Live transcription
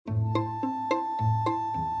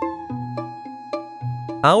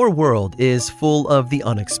Our world is full of the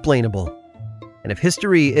unexplainable. And if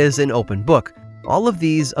history is an open book, all of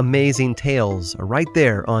these amazing tales are right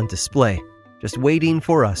there on display, just waiting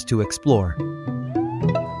for us to explore.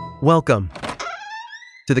 Welcome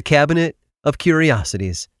to the Cabinet of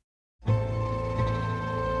Curiosities.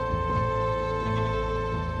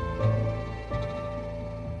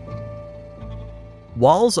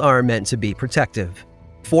 Walls are meant to be protective.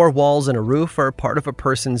 4 walls and a roof are part of a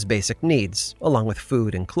person's basic needs, along with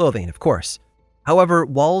food and clothing, of course. However,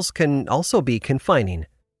 walls can also be confining.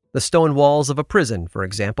 The stone walls of a prison, for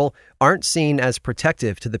example, aren't seen as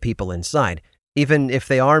protective to the people inside, even if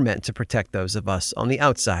they are meant to protect those of us on the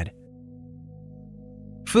outside.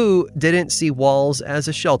 Fu didn't see walls as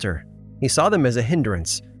a shelter. He saw them as a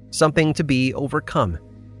hindrance, something to be overcome.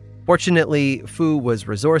 Fortunately, Fu was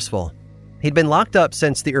resourceful. He'd been locked up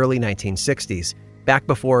since the early 1960s, back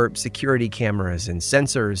before security cameras and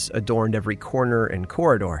sensors adorned every corner and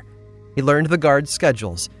corridor. He learned the guards'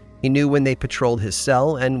 schedules. He knew when they patrolled his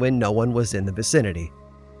cell and when no one was in the vicinity.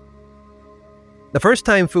 The first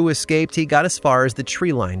time Fu escaped, he got as far as the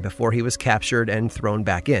tree line before he was captured and thrown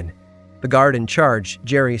back in. The guard in charge,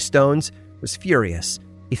 Jerry Stones, was furious.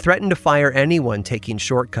 He threatened to fire anyone taking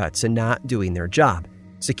shortcuts and not doing their job.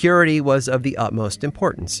 Security was of the utmost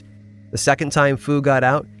importance. The second time Fu got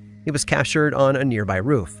out, he was captured on a nearby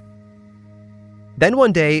roof. Then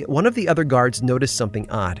one day, one of the other guards noticed something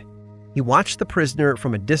odd. He watched the prisoner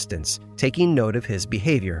from a distance, taking note of his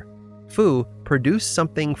behavior. Fu produced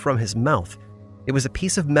something from his mouth. It was a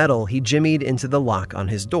piece of metal he jimmied into the lock on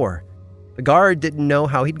his door. The guard didn't know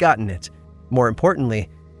how he'd gotten it. More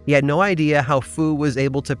importantly, he had no idea how Fu was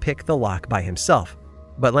able to pick the lock by himself.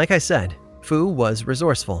 But like I said, Fu was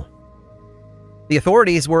resourceful. The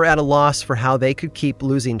authorities were at a loss for how they could keep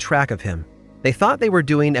losing track of him. They thought they were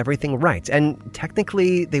doing everything right, and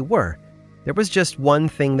technically they were. There was just one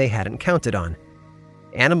thing they hadn't counted on: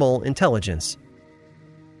 animal intelligence.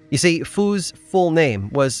 You see, Fu's full name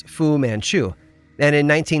was Fu Manchu, and in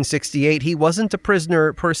 1968 he wasn't a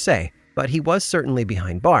prisoner per se, but he was certainly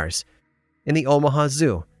behind bars, in the Omaha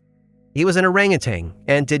Zoo. He was an orangutan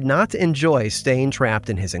and did not enjoy staying trapped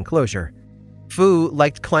in his enclosure. Fu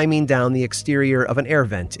liked climbing down the exterior of an air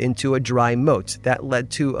vent into a dry moat that led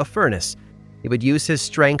to a furnace. He would use his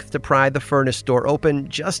strength to pry the furnace door open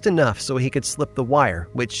just enough so he could slip the wire,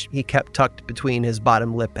 which he kept tucked between his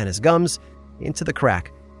bottom lip and his gums, into the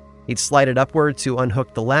crack. He'd slide it upward to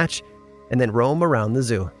unhook the latch and then roam around the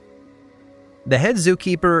zoo. The head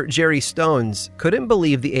zookeeper, Jerry Stones, couldn't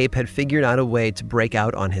believe the ape had figured out a way to break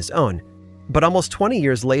out on his own. But almost 20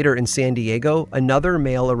 years later in San Diego, another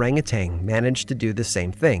male orangutan managed to do the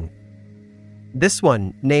same thing. This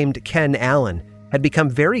one, named Ken Allen, had become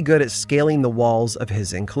very good at scaling the walls of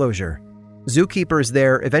his enclosure. Zookeepers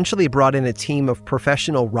there eventually brought in a team of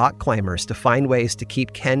professional rock climbers to find ways to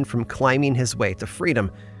keep Ken from climbing his way to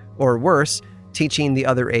freedom, or worse, teaching the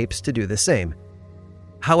other apes to do the same.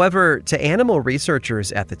 However, to animal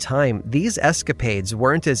researchers at the time, these escapades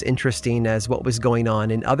weren't as interesting as what was going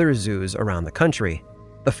on in other zoos around the country.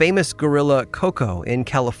 The famous gorilla Koko in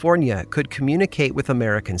California could communicate with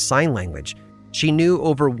American Sign Language. She knew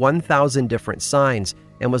over 1,000 different signs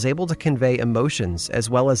and was able to convey emotions as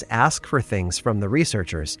well as ask for things from the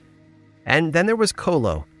researchers. And then there was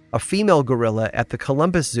Kolo, a female gorilla at the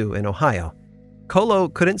Columbus Zoo in Ohio. Kolo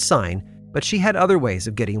couldn't sign, but she had other ways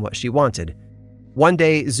of getting what she wanted. One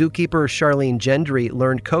day, zookeeper Charlene Gendry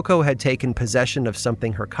learned Koko had taken possession of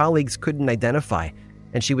something her colleagues couldn't identify,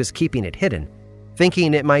 and she was keeping it hidden.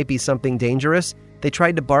 Thinking it might be something dangerous, they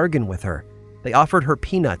tried to bargain with her. They offered her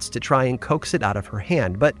peanuts to try and coax it out of her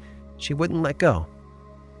hand, but she wouldn't let go.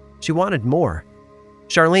 She wanted more.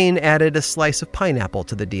 Charlene added a slice of pineapple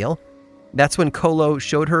to the deal. That's when Kolo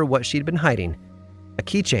showed her what she'd been hiding: a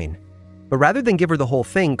keychain. But rather than give her the whole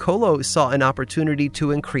thing, Kolo saw an opportunity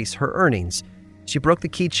to increase her earnings. She broke the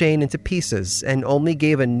keychain into pieces and only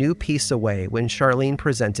gave a new piece away when Charlene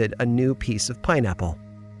presented a new piece of pineapple.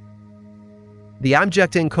 The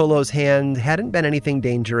object in Kolo's hand hadn't been anything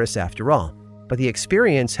dangerous after all, but the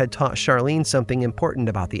experience had taught Charlene something important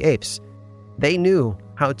about the apes. They knew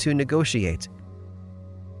how to negotiate.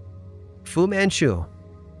 Fu Manchu,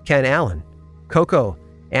 Ken Allen, Koko,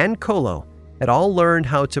 and Kolo had all learned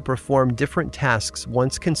how to perform different tasks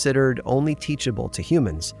once considered only teachable to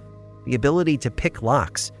humans. The ability to pick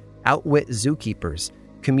locks, outwit zookeepers,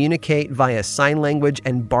 communicate via sign language,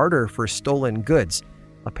 and barter for stolen goods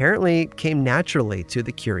apparently came naturally to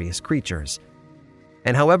the curious creatures.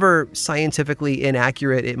 And however scientifically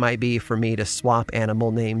inaccurate it might be for me to swap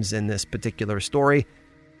animal names in this particular story,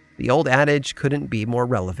 the old adage couldn't be more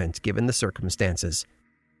relevant given the circumstances.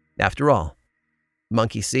 After all,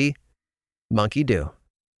 Monkey see, monkey do.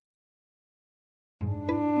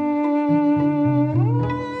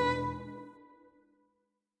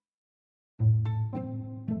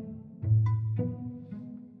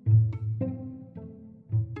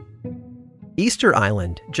 Easter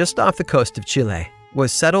Island, just off the coast of Chile,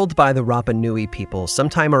 was settled by the Rapa Nui people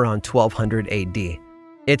sometime around 1200 AD.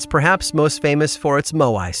 It's perhaps most famous for its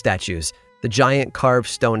moai statues, the giant carved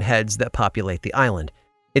stone heads that populate the island.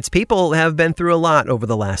 Its people have been through a lot over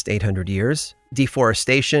the last 800 years: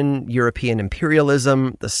 deforestation, European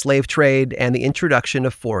imperialism, the slave trade, and the introduction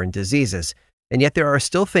of foreign diseases. And yet there are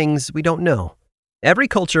still things we don't know. Every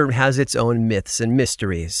culture has its own myths and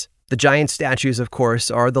mysteries. The giant statues, of course,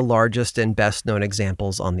 are the largest and best-known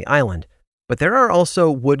examples on the island. But there are also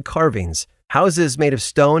wood carvings, houses made of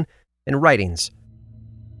stone, and writings.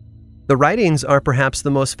 The writings are perhaps the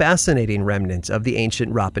most fascinating remnant of the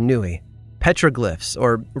ancient Rapa Nui. Petroglyphs,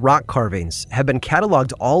 or rock carvings, have been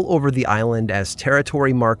cataloged all over the island as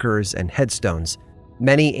territory markers and headstones.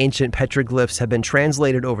 Many ancient petroglyphs have been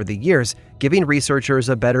translated over the years, giving researchers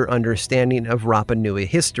a better understanding of Rapa Nui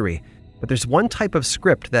history. But there's one type of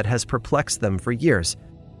script that has perplexed them for years.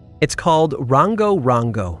 It's called Rongo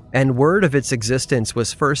Rongo, and word of its existence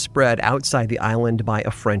was first spread outside the island by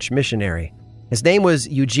a French missionary. His name was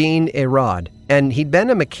Eugene Hérode, and he'd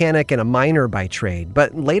been a mechanic and a miner by trade,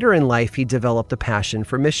 but later in life he developed a passion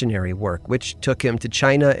for missionary work, which took him to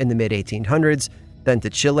China in the mid-1800s, then to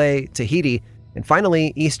Chile, Tahiti, and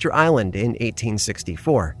finally Easter Island in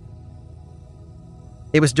 1864.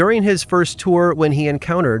 It was during his first tour when he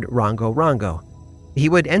encountered Rongo Rongo. He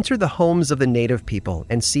would enter the homes of the native people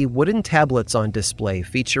and see wooden tablets on display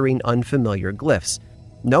featuring unfamiliar glyphs.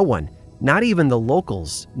 No one, not even the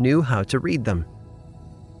locals, knew how to read them.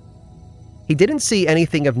 He didn't see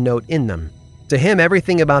anything of note in them. To him,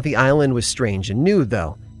 everything about the island was strange and new,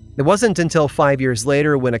 though. It wasn't until 5 years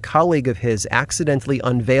later when a colleague of his accidentally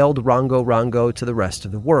unveiled Rongo Rongo to the rest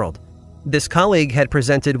of the world. This colleague had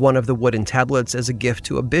presented one of the wooden tablets as a gift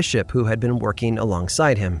to a bishop who had been working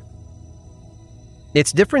alongside him.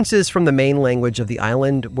 Its differences from the main language of the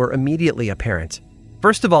island were immediately apparent.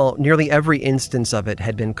 First of all, nearly every instance of it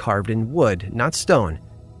had been carved in wood, not stone.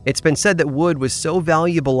 It's been said that wood was so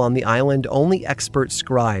valuable on the island only expert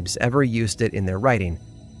scribes ever used it in their writing.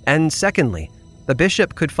 And secondly, the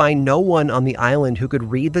bishop could find no one on the island who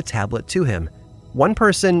could read the tablet to him. One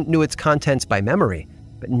person knew its contents by memory,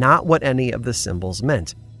 but not what any of the symbols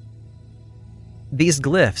meant. These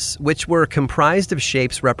glyphs, which were comprised of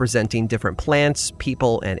shapes representing different plants,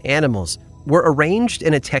 people, and animals, were arranged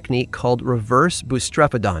in a technique called reverse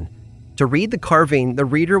boustrophedon. To read the carving, the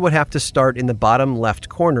reader would have to start in the bottom left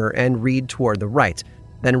corner and read toward the right,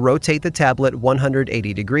 then rotate the tablet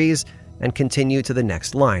 180 degrees and continue to the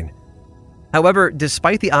next line. However,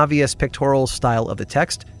 despite the obvious pictorial style of the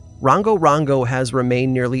text, Rongo Rongo has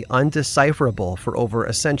remained nearly undecipherable for over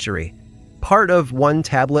a century. Part of one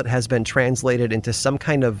tablet has been translated into some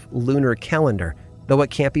kind of lunar calendar, though it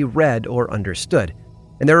can't be read or understood.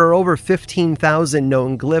 And there are over 15,000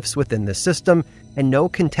 known glyphs within the system and no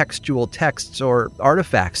contextual texts or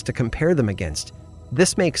artifacts to compare them against.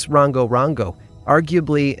 This makes Rongo Rongo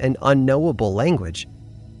arguably an unknowable language.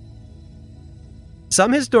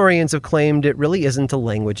 Some historians have claimed it really isn't a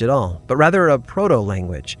language at all, but rather a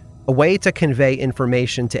proto-language, a way to convey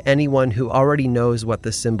information to anyone who already knows what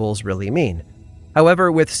the symbols really mean.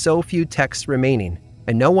 However, with so few texts remaining,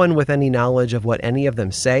 and no one with any knowledge of what any of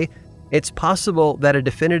them say, it's possible that a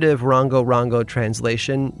definitive Rongo Rongo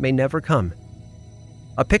translation may never come.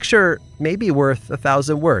 A picture may be worth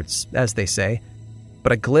 1,000 words, as they say,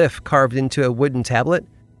 but a glyph carved into a wooden tablet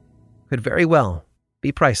could very well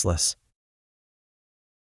be priceless.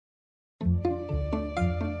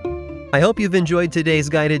 I hope you've enjoyed today's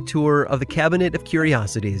guided tour of the Cabinet of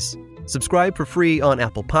Curiosities. Subscribe for free on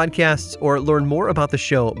Apple Podcasts or learn more about the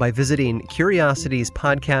show by visiting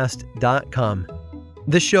curiositiespodcast.com.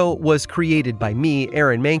 This show was created by me,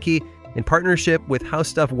 Aaron Mahnke, in partnership with How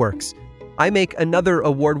Stuff Works. I make another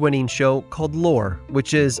award-winning show called Lore,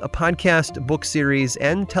 which is a podcast, book series,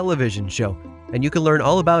 and television show, and you can learn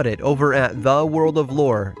all about it over at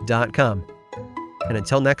theworldoflore.com. And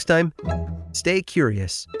until next time, stay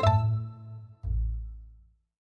curious.